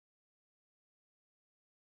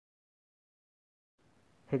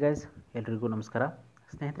Hey guys, ಎಲ್ರಿಗೂ ನಮಸ್ಕಾರ.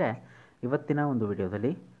 ಸ್ನೇಹಿತರೆ, ಇವತ್ತಿನ ಒಂದು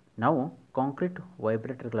ವಿಡಿಯೋದಲ್ಲಿ ನಾವು ಕಾಂಕ್ರೀಟ್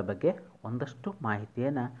ವೈಬ್ರೇಟರ್ಗಳ ಬಗ್ಗೆ ಒಂದಷ್ಟು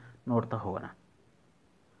ಮಾಹಿತಿಯನ್ನು ನೋಡ್ತಾ ಹೋಗೋಣ.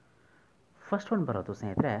 ಫಸ್ಟ್ ಒನ್ ಬರೋದು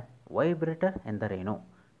ಸ್ನೇಹಿತರೆ, ವೈಬ್ರೇಟರ್ ಎಂದರೇನು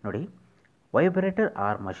ನೋಡಿ. Vibrator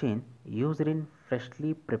R machine used in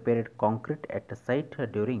freshly prepared concrete at site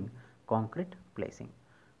during concrete placing.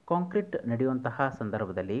 Concrete ನಡೆಯುವಂತಹ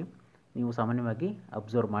ಸಂದರ್ಭದಲ್ಲಿ ನೀವು ಸಾಮಾನ್ಯವಾಗಿ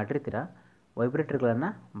ಅಬ್ಸರ್ವ್ ಮಾಡಿರ್ತೀರ,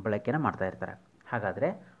 ವೈಬ್ರೇಟರ್ಗಳನ್ನು ಬಳಕೆಯನ್ನು ಮಾಡ್ತಾ ಇರ್ತಾರೆ. ಹಾಗಾದರೆ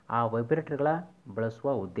ಆ ವೈಬ್ರೇಟರ್ಗಳ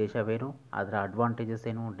ಬಳಸುವ ಉದ್ದೇಶವೇನು, ಅದರ ಅಡ್ವಾಂಟೇಜಸ್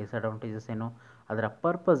ಏನು, ಡಿಸಡ್ವಾಂಟೇಜಸ್ ಏನು, ಅದರ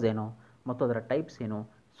ಪರ್ಪಸ್ ಏನು ಮತ್ತು ಅದರ ಟೈಪ್ಸ್ ಏನು,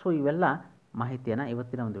 ಸೊ ಇವೆಲ್ಲ ಮಾಹಿತಿಯನ್ನು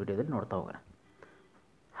ಇವತ್ತಿನ ಒಂದು ವಿಡಿಯೋದಲ್ಲಿ ನೋಡ್ತಾ ಹೋಗೋಣ.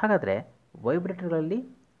 ಹಾಗಾದರೆ ವೈಬ್ರೇಟರ್ಗಳಲ್ಲಿ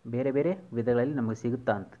ಬೇರೆ ಬೇರೆ ವಿಧಗಳಲ್ಲಿ ನಮಗೆ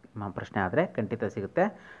ಸಿಗುತ್ತಾ ಅಂತ ಪ್ರಶ್ನೆ ಆದರೆ ಖಂಡಿತ ಸಿಗುತ್ತೆ.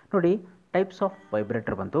 ನೋಡಿ, ಟೈಪ್ಸ್ ಆಫ್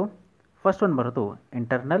ವೈಬ್ರೇಟರ್ ಬಂತು. ಫಸ್ಟ್ ಒನ್ ಬರೋದು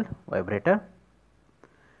ಇಂಟರ್ನಲ್ ವೈಬ್ರೇಟರ್,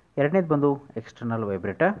 ಎರಡನೇದು ಬಂದು ಎಕ್ಸ್ಟರ್ನಲ್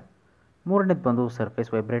ವೈಬ್ರೇಟರ್, ಮೂರನೇದು ಬಂದು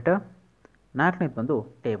ಸರ್ಫೇಸ್ ವೈಬ್ರೇಟರ್, ನಾಲ್ಕನೇದು ಬಂದು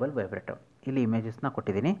ಟೇಬಲ್ ವೈಬ್ರೇಟರ್. ಇಲ್ಲಿ ಇಮೇಜಸ್ನ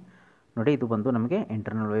ಕೊಟ್ಟಿದ್ದೀನಿ ನೋಡಿ. ಇದು ಬಂದು ನಮಗೆ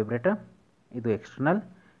ಇಂಟರ್ನಲ್ ವೈಬ್ರೇಟರ್, ಇದು ಎಕ್ಸ್ಟರ್ನಲ್,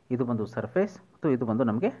 ಇದು ಬಂದು ಸರ್ಫೇಸ್ ಮತ್ತು ಇದು ಬಂದು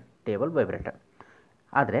ನಮಗೆ ಟೇಬಲ್ ವೈಬ್ರೇಟರ್.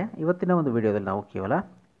 ಆದರೆ ಇವತ್ತಿನ ಒಂದು ವಿಡಿಯೋದಲ್ಲಿ ನಾವು ಕೇವಲ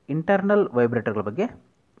ಇಂಟರ್ನಲ್ ವೈಬ್ರೇಟರ್ಗಳ ಬಗ್ಗೆ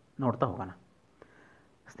ನೋಡ್ತಾ ಹೋಗೋಣ.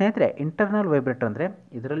 ಸ್ನೇಹಿತರೆ, ಇಂಟರ್ನಲ್ ವೈಬ್ರೇಟರ್ ಅಂದರೆ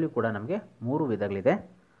ಇದರಲ್ಲೂ ಕೂಡ ನಮಗೆ ಮೂರು ವಿಧಗಳಿದೆ.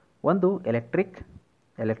 ಒಂದು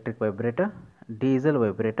ಎಲೆಕ್ಟ್ರಿಕ್ ವೈಬ್ರೇಟರ್, ಡೀಸೆಲ್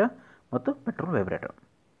ವೈಬ್ರೇಟರ್ ಮತ್ತು ಪೆಟ್ರೋಲ್ ವೈಬ್ರೇಟರ್.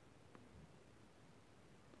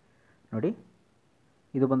 ನೋಡಿ,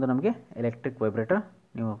 ಇದು ಬಂದು ನಮಗೆ ಎಲೆಕ್ಟ್ರಿಕ್ ವೈಬ್ರೇಟರ್.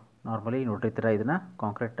 ನೀವು ನಾರ್ಮಲಿ ನೋಡಿರ್ತೀರ, ಇದನ್ನು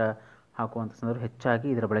ಕಾಂಕ್ರೀಟ್ ಹಾಕುವಂಥ ಸಂದರ್ಭ ಹೆಚ್ಚಾಗಿ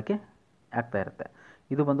ಇದರ ಬಳಕೆ ಆಗ್ತಾ ಇರುತ್ತೆ.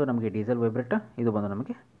 ಇದು ಬಂದು ನಮಗೆ ಡೀಸೆಲ್ ವೈಬ್ರೇಟರ್, ಇದು ಬಂದು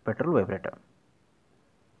ನಮಗೆ ಪೆಟ್ರೋಲ್ ವೈಬ್ರೇಟರ್.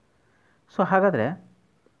 ಸೊ ಹಾಗಾದರೆ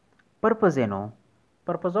ಪರ್ಪಸ್ ಏನು,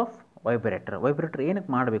 ಪರ್ಪಸ್ ಆಫ್ ವೈಬ್ರೇಟರ್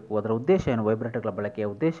ಏನಕ್ಕೆ ಮಾಡಬೇಕು, ಅದರ ಉದ್ದೇಶ ಏನು, ವೈಬ್ರೇಟರ್ಗಳ ಬಳಕೆಯ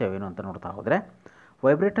ಉದ್ದೇಶವೇನು ಅಂತ ನೋಡ್ತಾ ಹೋದರೆ,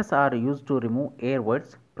 ವೈಬ್ರೇಟರ್ಸ್ R use to remove air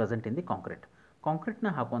words present in the ಕಾಂಕ್ರೀಟ್ನ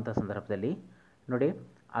ಹಾಕುವಂಥ ಸಂದರ್ಭದಲ್ಲಿ ನೋಡಿ,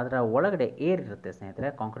 ಅದರ ಒಳಗಡೆ ಏರ್ ಇರುತ್ತೆ ಸ್ನೇಹಿತರೆ,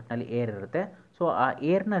 ಕಾಂಕ್ರೀಟ್ನಲ್ಲಿ ಏರ್ ಇರುತ್ತೆ. ಸೊ ಆ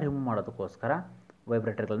ಏರ್ನ ರಿಮೂವ್ ಮಾಡೋದಕ್ಕೋಸ್ಕರ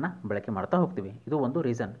ವೈಬ್ರೇಟರ್ಗಳನ್ನ ಬಳಕೆ ಮಾಡ್ತಾ ಹೋಗ್ತೀವಿ. ಇದು ಒಂದು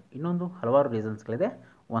ರೀಸನ್. ಇನ್ನೊಂದು ಹಲವಾರು ರೀಸನ್ಸ್ಗಳಿದೆ,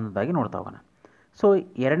 ಒಂದೊಂದಾಗಿ ನೋಡ್ತಾ ಹೋಗೋಣ. ಸೊ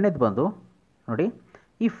ಎರಡನೇದು ಬಂದು ನೋಡಿ,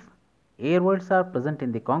 if air words are present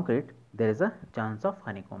in the concrete there is a chance of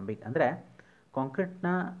ಹನಿಕಾಂಬಿಂಗ್. ಅಂದರೆ ಕಾಂಕ್ರೀಟ್ನ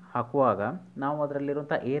ಹಾಕುವಾಗ ನಾವು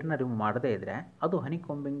ಅದರಲ್ಲಿರುವಂಥ ಏರ್ನ ರಿಮೂವ್ ಮಾಡದೇ ಇದ್ದರೆ ಅದು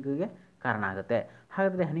ಹನಿಕಾಂಬಿಂಗಿಗೆ ಕಾರಣ ಆಗುತ್ತೆ.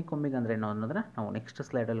 ಹಾಗಾದರೆ ಹನಿಕಾಂಬಿಂಗ್ ಅಂದರೆ ಏನು ಅನ್ನೋದನ್ನು ನಾವು ನೆಕ್ಸ್ಟ್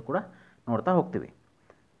ಸ್ಲೈಡಲ್ಲಿ ಕೂಡ ನೋಡ್ತಾ ಹೋಗ್ತೀವಿ.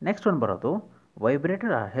 ನೆಕ್ಸ್ಟ್ ಒಂದು ಬರೋದು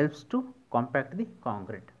vibrator helps to compact the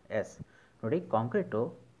concrete. S ನೋಡಿ, ಕಾಂಕ್ರೀಟು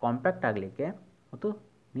ಕಾಂಪ್ಯಾಕ್ಟ್ ಆಗಲಿಕ್ಕೆ ಮತ್ತು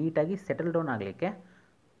ನೀಟಾಗಿ ಸೆಟಲ್ ಡೌನ್ ಆಗಲಿಕ್ಕೆ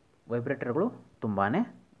ವೈಬ್ರೇಟರ್ಗಳು ತುಂಬಾ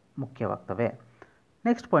ಮುಖ್ಯವಾಗ್ತವೆ.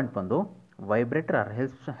 ನೆಕ್ಸ್ಟ್ ಪಾಯಿಂಟ್ ಬಂದು vibrator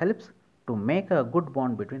helps to make a good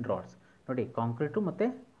bond between rods. ನೋಡಿ, ಕಾಂಕ್ರೀಟು ಮತ್ತು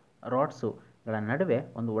ರಾಡ್ಸುಗಳ ನಡುವೆ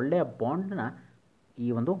ಒಂದು ಒಳ್ಳೆಯ ಬಾಂಡನ್ನ ಈ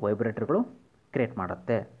ಒಂದು ವೈಬ್ರೇಟರ್ಗಳು ಕ್ರಿಯೇಟ್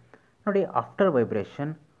ಮಾಡುತ್ತೆ. ನೋಡಿ, after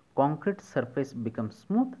vibration concrete surface become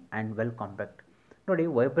smooth and well compact. ನೋಡಿ,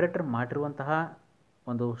 ವೈಬ್ರೇಟರ್ ಮಾಡಿರುವಂತಹ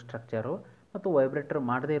ಒಂದು ಸ್ಟ್ರಕ್ಚರು ಮತ್ತು ವೈಬ್ರೇಟರ್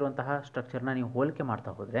ಮಾಡದೇ ಇರುವಂತಹ ಸ್ಟ್ರಕ್ಚರ್ನ ನೀವು ಹೋಲಿಕೆ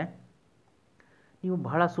ಮಾಡ್ತಾ ಹೋದರೆ ನೀವು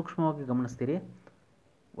ಬಹಳ ಸೂಕ್ಷ್ಮವಾಗಿ ಗಮನಿಸ್ತೀರಿ.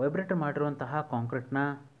 ವೈಬ್ರೇಟರ್ ಮಾಡಿರುವಂತಹ ಕಾಂಕ್ರೀಟ್ನ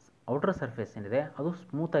ಔಟರ್ ಸರ್ಫೇಸ್ ಏನಿದೆ ಅದು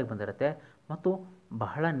ಸ್ಮೂತಾಗಿ ಬಂದಿರುತ್ತೆ ಮತ್ತು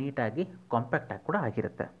ಬಹಳ ನೀಟಾಗಿ ಕಾಂಪ್ಯಾಕ್ಟಾಗಿ ಕೂಡ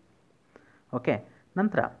ಆಗಿರುತ್ತೆ. ಓಕೆ,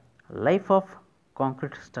 ನಂತರ life of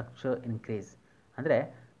concrete structure increase. ಅಂದರೆ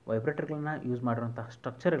ವೈಬ್ರೇಟರ್ಗಳನ್ನ ಯೂಸ್ ಮಾಡಿರುವಂತಹ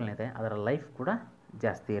ಸ್ಟ್ರಕ್ಚರ್ಗಳಿದೆ, ಅದರ ಲೈಫ್ ಕೂಡ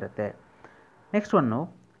ಜಾಸ್ತಿ ಇರುತ್ತೆ. Next one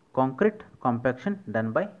concrete compaction done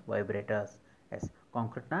by ವೈಬ್ರೇಟರ್ಸ್. S,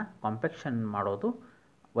 ಕಾಂಕ್ರೀಟ್ನ compaction ಮಾಡೋದು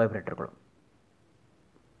ವೈಬ್ರೇಟರ್ಗಳು.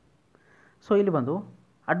 ಸೊ ಇಲ್ಲಿ ಬಂದು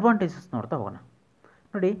ಅಡ್ವಾಂಟೇಜಸ್ ನೋಡ್ತಾ ಹೋಗೋಣ.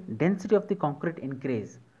 ನೋಡಿ, density of the concrete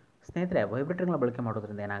increase. ಸ್ನೇಹಿತರೆ, ವೈಬ್ರೇಟರ್ಗಳನ್ನ ಬಳಕೆ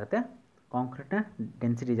ಮಾಡೋದ್ರಿಂದ ಏನಾಗುತ್ತೆ, ಕಾಂಕ್ರೀಟ್ನ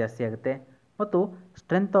ಡೆನ್ಸಿಟಿ ಜಾಸ್ತಿ ಆಗುತ್ತೆ ಮತ್ತು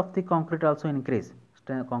strength of the concrete also increase.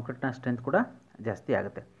 ಕಾಂಕ್ರೀಟ್ನ strength ಕೂಡ ಜಾಸ್ತಿ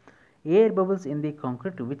ಆಗುತ್ತೆ. Air bubbles in the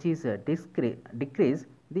concrete which is decrease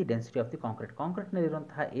the density of the concrete.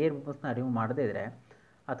 ಕಾಂಕ್ರೀಟ್ನಲ್ಲಿರುವಂತಹ air ಬಬಲ್ಸ್ನ remove ಮಾಡದೇ ಇದ್ದರೆ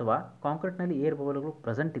ಅಥವಾ ಕಾಂಕ್ರೀಟ್ನಲ್ಲಿ ಏರ್ ಬಬಲ್ಗಳು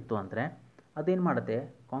ಪ್ರೆಸೆಂಟ್ ಇತ್ತು ಅಂದರೆ ಅದೇನು ಮಾಡುತ್ತೆ,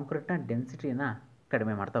 ಕಾಂಕ್ರೀಟ್ನ ಡೆನ್ಸಿಟಿಯನ್ನು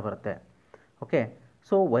ಕಡಿಮೆ ಮಾಡ್ತಾ ಬರುತ್ತೆ. Okay,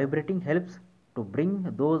 so vibrating helps to bring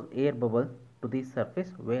those air bubble to the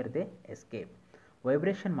surface where they escape.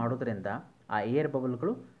 Vibration ಮಾಡೋದ್ರಿಂದ ಆ ಏರ್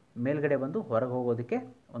ಬಬಲ್ಗಳು ಮೇಲ್ಗಡೆ ಬಂದು ಹೊರಗೆ ಹೋಗೋದಕ್ಕೆ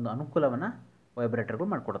ಒಂದು ಅನುಕೂಲವನ್ನು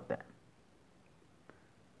ವೈಬ್ರೇಟರ್ಗಳು ಮಾಡಿಕೊಡುತ್ತೆ.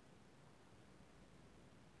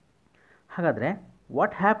 ಹಾಗಾದರೆ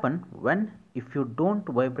what happen when if you don't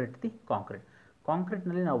vibrate the concrete.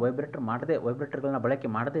 ಕಾಂಕ್ರೀಟ್ನಲ್ಲಿ ನಾವು ವೈಬ್ರೇಟರ್ಗಳನ್ನ ಬಳಕೆ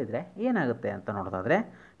ಮಾಡದೇ ಇದ್ದರೆ ಏನಾಗುತ್ತೆ ಅಂತ ನೋಡೋದಾದರೆ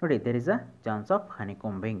ನೋಡಿ, there is a chance of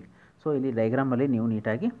ಹನಿಕಾಂಬಿಂಗ್. So ಇಲ್ಲಿ ಡೈಗ್ರಾಮಲ್ಲಿ ನೀವು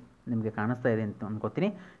ನೀಟಾಗಿ ನಿಮಗೆ ಕಾಣಿಸ್ತಾ ಇದೆ ಅಂತ ಅನ್ಕೋತೀನಿ.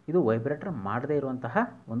 ಇದು ವೈಬ್ರೇಟರ್ ಮಾಡದೇ ಇರುವಂತಹ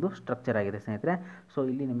ಒಂದು ಸ್ಟ್ರಕ್ಚರ್ ಆಗಿದೆ ಸ್ನೇಹಿತರೆ. ಸೊ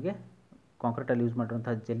ಇಲ್ಲಿ ನಿಮಗೆ ಕಾಂಕ್ರೀಟಲ್ಲಿ ಯೂಸ್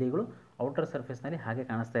ಮಾಡಿರುವಂತಹ ಜಲ್ಲಿಗಳು ಔಟರ್ ಸರ್ಫೇಸ್ನಲ್ಲಿ ಹಾಗೆ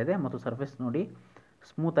ಕಾಣಿಸ್ತಾ ಇದೆ ಮತ್ತು ಸರ್ಫೇಸ್ ನೋಡಿ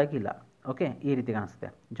ಸ್ಮೂತಾಗಿ ಇಲ್ಲ. ಓಕೆ, ಈ ರೀತಿ ಕಾಣಿಸುತ್ತೆ.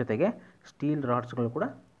 ಜೊತೆಗೆ ಸ್ಟೀಲ್ ರಾಡ್ಸ್ಗಳು ಕೂಡ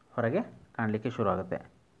ಹೊರಗೆ ಕಾಣಲಿಕ್ಕೆ ಶುರು ಆಗುತ್ತೆ.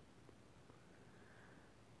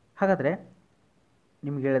 ಹಾಗಾದರೆ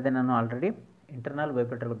ನಿಮ್ಗೆ ಹೇಳಿದೆ ನಾನು ಆಲ್ರೆಡಿ ಇಂಟರ್ನಲ್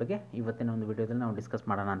ವೈಬ್ರೇಟರ್ಗಳ ಬಗ್ಗೆ ಇವತ್ತಿನ ಒಂದು ವಿಡಿಯೋದಲ್ಲಿ ನಾವು ಡಿಸ್ಕಸ್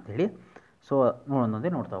ಮಾಡೋಣ ಅಂಥೇಳಿ. ಸೊ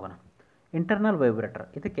ಒಂದೊಂದೇ ನೋಡ್ತಾ ಹೋಗೋಣ. ಇಂಟರ್ನಲ್ ವೈಬ್ರೇಟರ್,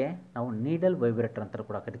 ಇದಕ್ಕೆ ನಾವು ನೀಡಲ್ ವೈಬ್ರೇಟರ್ ಅಂತ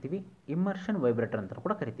ಕೂಡ ಕರಿತೀವಿ, ಇಮ್ಮರ್ಷನ್ ವೈಬ್ರೇಟರ್ ಅಂತ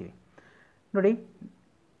ಕೂಡ ಕರಿತೀವಿ. ನೋಡಿ,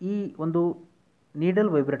 ಈ ಒಂದು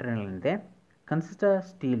ನೀಡಲ್ ವೈಬ್ರೇಟರ್ ಏನಿದೆ, consist a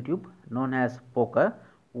steel tube known as poker.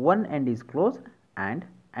 One end is closed and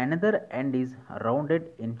another end is rounded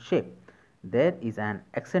in shape. There is an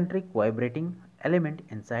eccentric vibrating element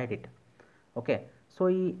inside it. Okay, so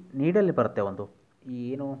ಈ ನೀಡಲ್ಲಿ ಬರುತ್ತೆ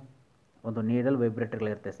ಏನು ಒಂದು ನೀಡಲ್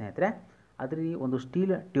ವೈಬ್ರೇಟರ್ಗಳಿರುತ್ತೆ ಸ್ನೇಹಿತರೆ. ಅದರಲ್ಲಿ ಒಂದು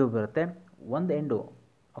steel tube ಇರುತ್ತೆ, ಒಂದು end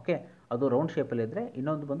okay ಅದು ರೌಂಡ್ ಶೇಪಲ್ಲಿ ಇದ್ದರೆ,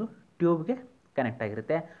 ಇನ್ನೊಂದು ಬಂದು ಟ್ಯೂಬ್ಗೆ ಕನೆಕ್ಟ್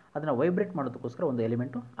ಆಗಿರುತ್ತೆ. ಅದನ್ನು ವೈಬ್ರೇಟ್ ಮಾಡೋದಕ್ಕೋಸ್ಕರ ಒಂದು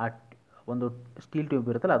ಎಲಿಮೆಂಟು ಆ ಒಂದು ಸ್ಟೀಲ್ ಟ್ಯೂಬ್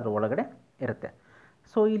ಇರುತ್ತಲ್ಲ ಅದರ ಒಳಗಡೆ ಇರುತ್ತೆ.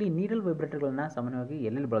 ಸೊ ಇಲ್ಲಿ ನೀಡಲ್ ವೈಬ್ರೇಟರ್ಗಳನ್ನ ಸಾಮಾನ್ಯವಾಗಿ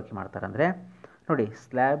ಎಲ್ಲೆಲ್ಲಿ ಬಳಕೆ ಮಾಡ್ತಾರೆ ಅಂದರೆ, ನೋಡಿ,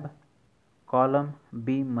 ಸ್ಲ್ಯಾಬ್, ಕಾಲಮ್,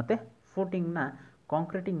 ಬೀಮ್ ಮತ್ತು ಫೂಟಿಂಗ್ನ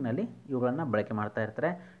ಕಾಂಕ್ರೀಟಿಂಗ್ನಲ್ಲಿ ಇವುಗಳನ್ನು ಬಳಕೆ ಮಾಡ್ತಾ ಇರ್ತಾರೆ.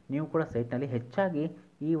 ನೀವು ಕೂಡ ಸೈಟ್ನಲ್ಲಿ ಹೆಚ್ಚಾಗಿ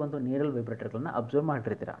ಈ ಒಂದು ನೀಡಲ್ ವೈಬ್ರೇಟರ್ಗಳನ್ನ ಅಬ್ಸರ್ವ್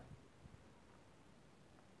ಮಾಡಿರ್ತೀರ.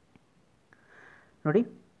 ನೋಡಿ,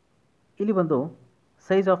 ಇಲ್ಲಿ ಒಂದು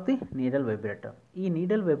size of the needle vibrator. ಈ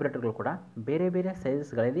ನೀಡಲ್ ವೈಬ್ರೇಟರ್ಗಳು ಕೂಡ ಬೇರೆ ಬೇರೆ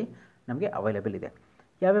ಸೈಜಸ್ಗಳಲ್ಲಿ ನಮಗೆ ಅವೈಲೇಬಲ್ ಇದೆ.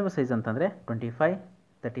 ಯಾವ್ಯಾವ ಸೈಜ್ ಅಂತಂದರೆ 25,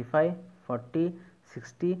 35, 40,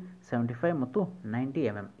 60, 75 ಮತ್ತು 90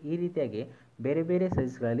 mm ಈ ರೀತಿಯಾಗಿ ಬೇರೆ ಬೇರೆ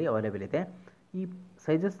ಸೈಜ್ಗಳಲ್ಲಿ ಅವೈಲೇಬಲ್ ಇದೆ. ಈ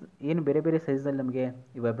ಸೈಜಸ್ ಏನು ಬೇರೆ ಬೇರೆ ಸೈಜಲ್ಲಿ ನಮಗೆ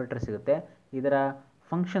ಈ ವೈಬ್ರೇಟರ್ ಸಿಗುತ್ತೆ, ಇದರ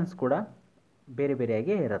ಫಂಕ್ಷನ್ಸ್ ಕೂಡ ಬೇರೆ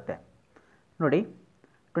ಬೇರೆಯಾಗಿ ಇರುತ್ತೆ. ನೋಡಿ,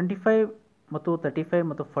 25 ಮತ್ತು 35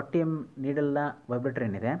 ಮತ್ತು 40 mm ನೀಡಲ್ನ ವೈಬ್ರೇಟರ್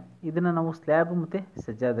ಏನಿದೆ, ಇದನ್ನು ನಾವು ಸ್ಲ್ಯಾಬ್ ಮತ್ತು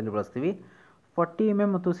ಸಜ್ಜಾದಲ್ಲಿ ಬಳಸ್ತೀವಿ. 40 mm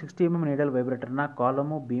ಮತ್ತು 60 mm ನೀಡಲ್ ವೈಬ್ರೇಟರ್ನ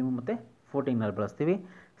ಕಾಲಮು, ಬೀಮು ಮತ್ತು ಫೂಟಿಂಗ್ನಲ್ಲಿ ಬಳಸ್ತೀವಿ.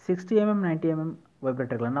 60 mm 90 mm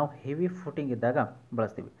ವೈಬ್ರೇಟರ್ಗಳನ್ನು ನಾವು ಹೆವಿ ಫೂಟಿಂಗ್ ಇದ್ದಾಗ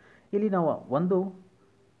ಬಳಸ್ತೀವಿ. ಇಲ್ಲಿ ನಾವು ಒಂದು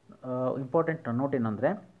ಇಂಪಾರ್ಟೆಂಟ್ ನೋಟ್ ಏನಂದರೆ,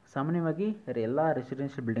 ಸಾಮಾನ್ಯವಾಗಿ ಎಲ್ಲ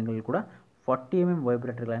ರೆಸಿಡೆನ್ಷಿಯಲ್ ಬಿಲ್ಡಿಂಗ್ಗಳಲ್ಲಿ ಕೂಡ 40 mm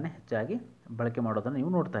ವೈಬ್ರೇಟರ್ಗಳನ್ನೇ ಹೆಚ್ಚಾಗಿ ಬಳಕೆ ಮಾಡೋದನ್ನು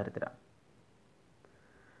ನೀವು ನೋಡ್ತಾ ಇರ್ತೀರ.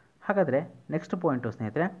 ಹಾಗಾದರೆ ನೆಕ್ಸ್ಟ್ ಪಾಯಿಂಟು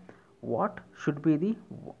ಸ್ನೇಹಿತರೆ, what should be the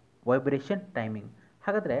vibration timing.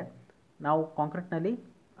 ಹಾಗಾದರೆ ನಾವು ಕಾಂಕ್ರೀಟ್ನಲ್ಲಿ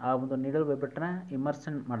ಆ ಒಂದು ನೀಡಲ್ ವೈಬ್ರೇಟರ್ನ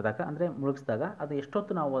ಇಮ್ಮರ್ಷನ್ ಮಾಡಿದಾಗ, ಅಂದರೆ ಮುಳುಗಿಸಿದಾಗ, ಅದು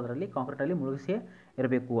ಎಷ್ಟೊತ್ತು ನಾವು ಅದರಲ್ಲಿ ಕಾಂಕ್ರೀಟಲ್ಲಿ ಮುಳುಗಿಸೇ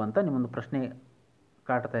ಇರಬೇಕು ಅಂತ ನಿಮ್ಮೊಂದು ಪ್ರಶ್ನೆ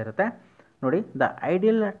ಕಾಡ್ತಾ ಇರುತ್ತೆ. ನೋಡಿ, the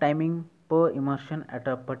ideal timing per immersion at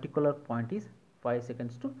a particular point is 5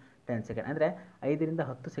 seconds to 10 seconds. ಅಂದರೆ 5 ರಿಂದ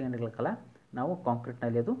 10 ಸೆಕೆಂಡ್ಗಳ ಕಾಲ ನಾವು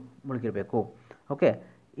ಕಾಂಕ್ರೀಟ್ನಲ್ಲಿ ಅದು ಮುಳುಗಿರಬೇಕು. Okay,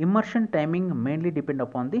 immersion timing mainly depend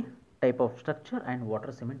upon the type of structure and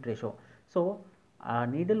water cement ratio. So ಆ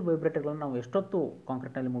ನೀಡಲ್ ವೈಬ್ರೇಟರ್ಗಳನ್ನು ನಾವು ಎಷ್ಟೊತ್ತು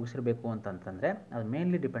ಕಾಂಕ್ರೀಟ್ನಲ್ಲಿ ಮುಗಿಸಿರಬೇಕು ಅಂತಂತಂದರೆ, ಅದು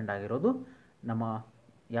ಮೇನ್ಲಿ ಡಿಪೆಂಡ್ ಆಗಿರೋದು ನಮ್ಮ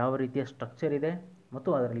ಯಾವ ರೀತಿಯ ಸ್ಟ್ರಕ್ಚರ್ ಇದೆ ಮತ್ತು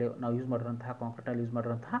ಅದರಲ್ಲಿ ನಾವು ಯೂಸ್ ಮಾಡಿರೋಂತಹ ಕಾಂಕ್ರೀಟ್ನಲ್ಲಿ ಯೂಸ್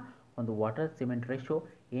ಮಾಡಿರೋಂತಹ ಒಂದು ವಾಟರ್ ಸಿಮೆಂಟ್ ರೇಷೋ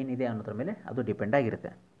ಏನಿದೆ ಅನ್ನೋದ್ರ ಮೇಲೆ ಅದು ಡಿಪೆಂಡ್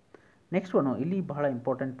ಆಗಿರುತ್ತೆ. ನೆಕ್ಸ್ಟ್ ಒನ್ನು ಇಲ್ಲಿ ಬಹಳ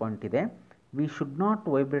ಇಂಪಾರ್ಟೆಂಟ್ ಪಾಯಿಂಟ್ ಇದೆ. We should not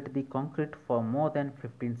vibrate the concrete for more than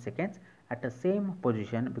 15 seconds at a same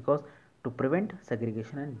position because to prevent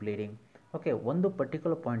segregation and bleeding. Okay, ಒಂದು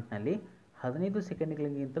ಪರ್ಟಿಕ್ಯುಲರ್ ಪಾಯಿಂಟ್ನಲ್ಲಿ 15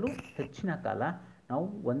 ಸೆಕೆಂಡ್ಗಳಿಗಿಂತಲೂ ಹೆಚ್ಚಿನ ಕಾಲ ನಾವು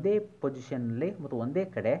ಒಂದೇ ಪೊಸಿಷನ್ನಲ್ಲಿ ಮತ್ತು ಒಂದೇ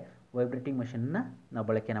ಕಡೆ ವೈಬ್ರೇಟಿಂಗ್ ಮಷಿನ್ನ ನಾವು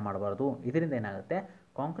ಬಳಕೆಯನ್ನು ಮಾಡಬಾರ್ದು. ಇದರಿಂದ ಏನಾಗುತ್ತೆ,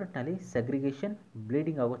 ಕಾಂಕ್ರೀಟ್ನಲ್ಲಿ ಸೆಗ್ರಿಗೇಷನ್,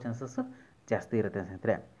 ಬ್ಲೀಡಿಂಗ್ ಆಗೋ ಚಾನ್ಸಸ್ ಜಾಸ್ತಿ ಇರುತ್ತೆ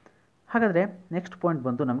ಸ್ನೇಹಿತರೆ. ಹಾಗಾದರೆ ನೆಕ್ಸ್ಟ್ ಪಾಯಿಂಟ್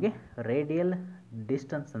ಬಂದು ನಮಗೆ ರೇಡಿಯಲ್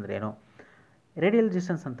ಡಿಸ್ಟೆನ್ಸ್ ಅಂದರೆ ಏನು. ರೇಡಿಯಲ್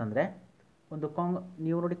ಡಿಸ್ಟೆನ್ಸ್ ಅಂತಂದರೆ ಒಂದು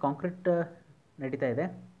ನೀವು ನೋಡಿ, ಕಾಂಕ್ರೀಟ್ ನಡೀತಾ ಇದೆ,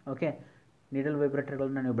 ಓಕೆ, ನೀಡಲ್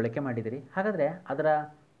ವೈಬ್ರೇಟರ್ಗಳನ್ನ ನೀವು ಬಳಕೆ ಮಾಡಿದ್ದೀರಿ. ಹಾಗಾದರೆ ಅದರ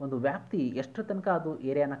ಒಂದು ವ್ಯಾಪ್ತಿ ಎಷ್ಟು ತನಕ ಅದು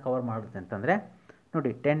ಏರಿಯಾನ ಕವರ್ ಮಾಡುತ್ತೆ ಅಂತಂದರೆ,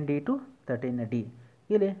 ನೋಡಿ, 10D to 13D.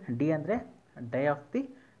 ಇಲ್ಲಿ ಡಿ ಅಂದರೆ ಡೈ ಆಫ್ ದಿ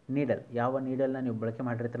ನೀಡಲ್. ಯಾವ ನೀಡಲ್ನ ನೀವು ಬಳಕೆ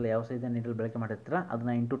ಮಾಡಿರ್ತೀರಲ್ಲ, ಯಾವ ಸೈಜ್ನ ನೀಡಲ್ ಬಳಕೆ ಮಾಡಿರ್ತೀರ,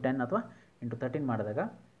 ಅದನ್ನು ಇಂಟು 10 ಅಥವಾ ಇಂಟು 13 ಮಾಡಿದಾಗ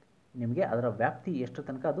ನಿಮಗೆ ಅದರ ವ್ಯಾಪ್ತಿ ಎಷ್ಟು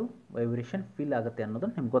ತನಕ ಅದು ವೈಬ್ರೇಷನ್ ಫೀಲ್ ಆಗುತ್ತೆ ಅನ್ನೋದು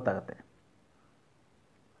ನಿಮ್ಗೆ ಗೊತ್ತಾಗುತ್ತೆ.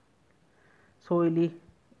 ಸೊ ಇಲ್ಲಿ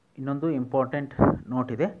ಇನ್ನೊಂದು ಇಂಪಾರ್ಟೆಂಟ್ ನೋಟ್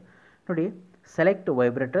ಇದೆ ನೋಡಿ, select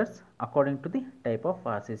ವೈಬ್ರೇಟರ್ಸ್ according to the type of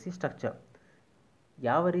RCC structure.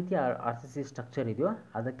 ಯಾವ ರೀತಿಯ RCC ಸ್ಟ್ರಕ್ಚರ್ ಇದೆಯೋ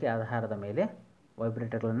ಅದಕ್ಕೆ ಆಧಾರದ ಮೇಲೆ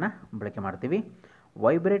ವೈಬ್ರೇಟರ್ಗಳನ್ನು ಬಳಕೆ ಮಾಡ್ತೀವಿ.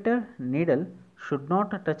 Vibrator needle should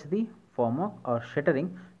not touch the ಫಾರ್ಮಾಕ್ R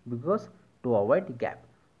shuttering because to avoid gap.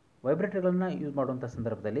 ವೈಬ್ರೇಟರ್ಗಳನ್ನ use ಮಾಡುವಂಥ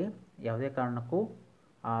ಸಂದರ್ಭದಲ್ಲಿ ಯಾವುದೇ ಕಾರಣಕ್ಕೂ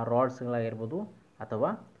ಆ ರಾಡ್ಸ್ಗಳಾಗಿರ್ಬೋದು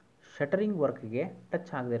ಅಥವಾ ಶಟರಿಂಗ್ ವರ್ಕ್ಗೆ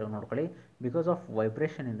ಟಚ್ ಆಗದೆ ಇರೋ ನೋಡ್ಕೊಳ್ಳಿ. ಬಿಕಾಸ್ ಆಫ್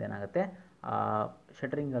ವೈಬ್ರೇಷನಿಂದ ಏನಾಗುತ್ತೆ, ಆ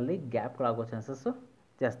ಶಟರಿಂಗಲ್ಲಿ ಗ್ಯಾಪ್ಗಳಾಗೋ ಚಾನ್ಸಸ್ಸು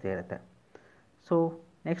ಜಾಸ್ತಿ ಇರುತ್ತೆ. ಸೊ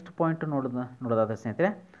ನೆಕ್ಸ್ಟ್ ಪಾಯಿಂಟ್ ನೋಡೋದಾದ ಸ್ನೇಹಿತರೆ,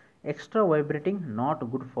 extra vibrating not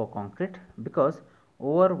good for concrete because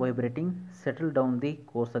over vibrating settle down the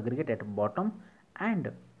course aggregate at bottom and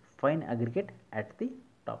fine aggregate at the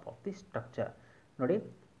top of the structure. ನೋಡಿ,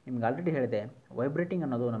 ನಿಮ್ಗೆ already ಹೇಳಿದೆ, vibrating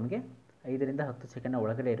ಅನ್ನೋದು ನಮಗೆ 5 ರಿಂದ 10 ಸೆಕೆಂಡ್ನ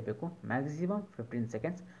ಒಳಗಡೆ ಇರಬೇಕು, ಮ್ಯಾಕ್ಸಿಮಮ್ 15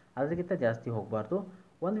 seconds, ಅದಕ್ಕಿಂತ ಜಾಸ್ತಿ ಹೋಗಬಾರ್ದು.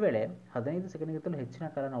 ಒಂದು ವೇಳೆ 15 ಸೆಕೆಂಡ್ಗಿಂತಲೂ ಹೆಚ್ಚಿನ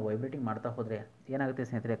ಕಾಲ ನಾವು ವೈಬ್ರೇಟಿಂಗ್ ಮಾಡ್ತಾ ಹೋದರೆ ಏನಾಗುತ್ತೆ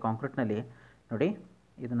ಸ್ನೇಹಿತರೆ, ಕಾಂಕ್ರೀಟ್ನಲ್ಲಿ ನೋಡಿ,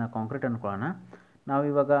 ಇದನ್ನು ಕಾಂಕ್ರೀಟ್ ಅಂದ್ಕೊಳ್ಳೋಣ.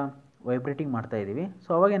 ನಾವಿವಾಗ ವೈಬ್ರೇಟಿಂಗ್ ಮಾಡ್ತಾ ಇದ್ದೀವಿ. ಸೊ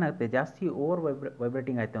ಅವಾಗ ಏನಾಗುತ್ತೆ, ಜಾಸ್ತಿ ಓವರ್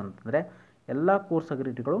ವೈಬ್ರೇಟಿಂಗ್ ಆಯಿತು ಅಂತಂದರೆ ಎಲ್ಲ ಕೋರ್ಸ್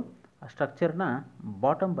ಅಗ್ರಿಗೇಟ್ಗಳು ಆ ಸ್ಟ್ರಕ್ಚರ್ನ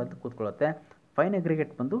ಬಾಟಮ್ ಬಂದು ಕೂತ್ಕೊಳ್ಳುತ್ತೆ, ಫೈನ್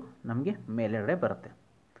ಅಗ್ರಿಗೇಟ್ ಬಂದು ನಮಗೆ ಮೇಲೆಗಡೆ ಬರುತ್ತೆ.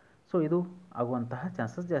 ಸೊ ಇದು ಆಗುವಂತಹ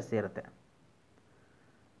ಚಾನ್ಸಸ್ ಜಾಸ್ತಿ ಇರುತ್ತೆ.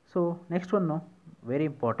 So next one very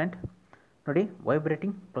important ನೋಡಿ,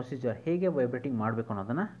 ವೈಬ್ರೇಟಿಂಗ್ ಪ್ರೊಸೀಜರ್ ಹೇಗೆ ವೈಬ್ರೇಟಿಂಗ್ ಮಾಡಬೇಕು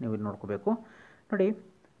ಅನ್ನೋದನ್ನು ನೀವು ಇಲ್ಲಿ ನೋಡ್ಕೋಬೇಕು. ನೋಡಿ,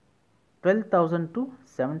 12,000 to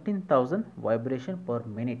 17,000 ವೈಬ್ರೇಷನ್ ಪರ್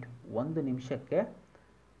ಮಿನಿಟ್, ಒಂದು ನಿಮಿಷಕ್ಕೆ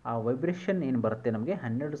ಆ ವೈಬ್ರೇಷನ್ ಏನು ಬರುತ್ತೆ ನಮಗೆ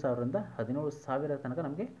 12,000ರಿಂದ 17,000 ತನಕ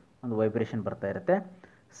ನಮಗೆ ಒಂದು ವೈಬ್ರೇಷನ್ ಬರ್ತಾ ಇರುತ್ತೆ.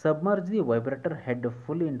 Submerge the vibrator head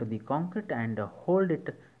full in to the concrete and hold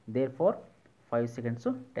it there for 5 seconds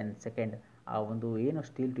to 10 seconds. ಆ ಒಂದು ಏನು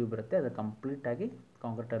ಸ್ಟೀಲ್ ಟ್ಯೂಬ್ ಇರುತ್ತೆ ಅದು ಕಂಪ್ಲೀಟಾಗಿ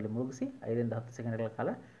ಕಾಂಕ್ರೀಟಲ್ಲಿ ಮುಳುಗಿಸಿ 5ರಿಂದ 10 ಸೆಕೆಂಡ್ಗಳ ಕಾಲ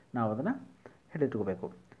ನಾವು ಅದನ್ನು ಹಿಡಿದಿಟ್ಕೋಬೇಕು.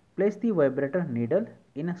 Place the vibrator needle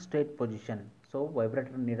in a straight position. So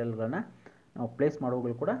vibrator ನೀಡಲ್ಗಳನ್ನ ನಾವು ಪ್ಲೇಸ್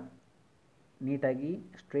ಮಾಡುವಾಗಲೂ ಕೂಡ ನೀಟಾಗಿ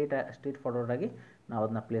ಸ್ಟ್ರೇಟ್ ಫಾರ್ವರ್ಡಾಗಿ ನಾವು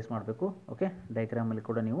ಅದನ್ನ ಪ್ಲೇಸ್ ಮಾಡಬೇಕು. ಓಕೆ, ಡಯಾಗ್ರಾಮಲ್ಲಿ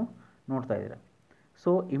ಕೂಡ ನೀವು ನೋಡ್ತಾ ಇದ್ದೀರಾ.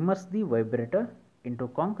 So immerse the vibrator into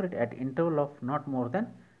concrete at interval of not more than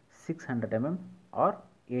 600 mm R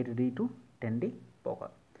 8D to 10D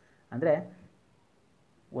power. ಅಂದರೆ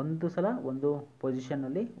ಒಂದು ಸಲ ಒಂದು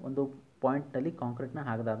ಪೊಸಿಷನ್ನಲ್ಲಿ ಒಂದು ಪಾಯಿಂಟ್ನಲ್ಲಿ ಕಾಂಕ್ರೀಟ್ನ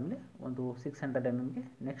ಹಾಕಿದಾದ್ಮೇಲೆ ಒಂದು 600 mm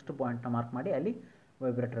ನೆಕ್ಸ್ಟ್ ಪಾಯಿಂಟ್ನ ಮಾರ್ಕ್ ಮಾಡಿ ಅಲ್ಲಿ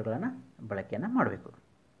ವೈಬ್ರೇಟರ್ಗಳನ್ನು ಬಳಕೆಯನ್ನು ಮಾಡಬೇಕು.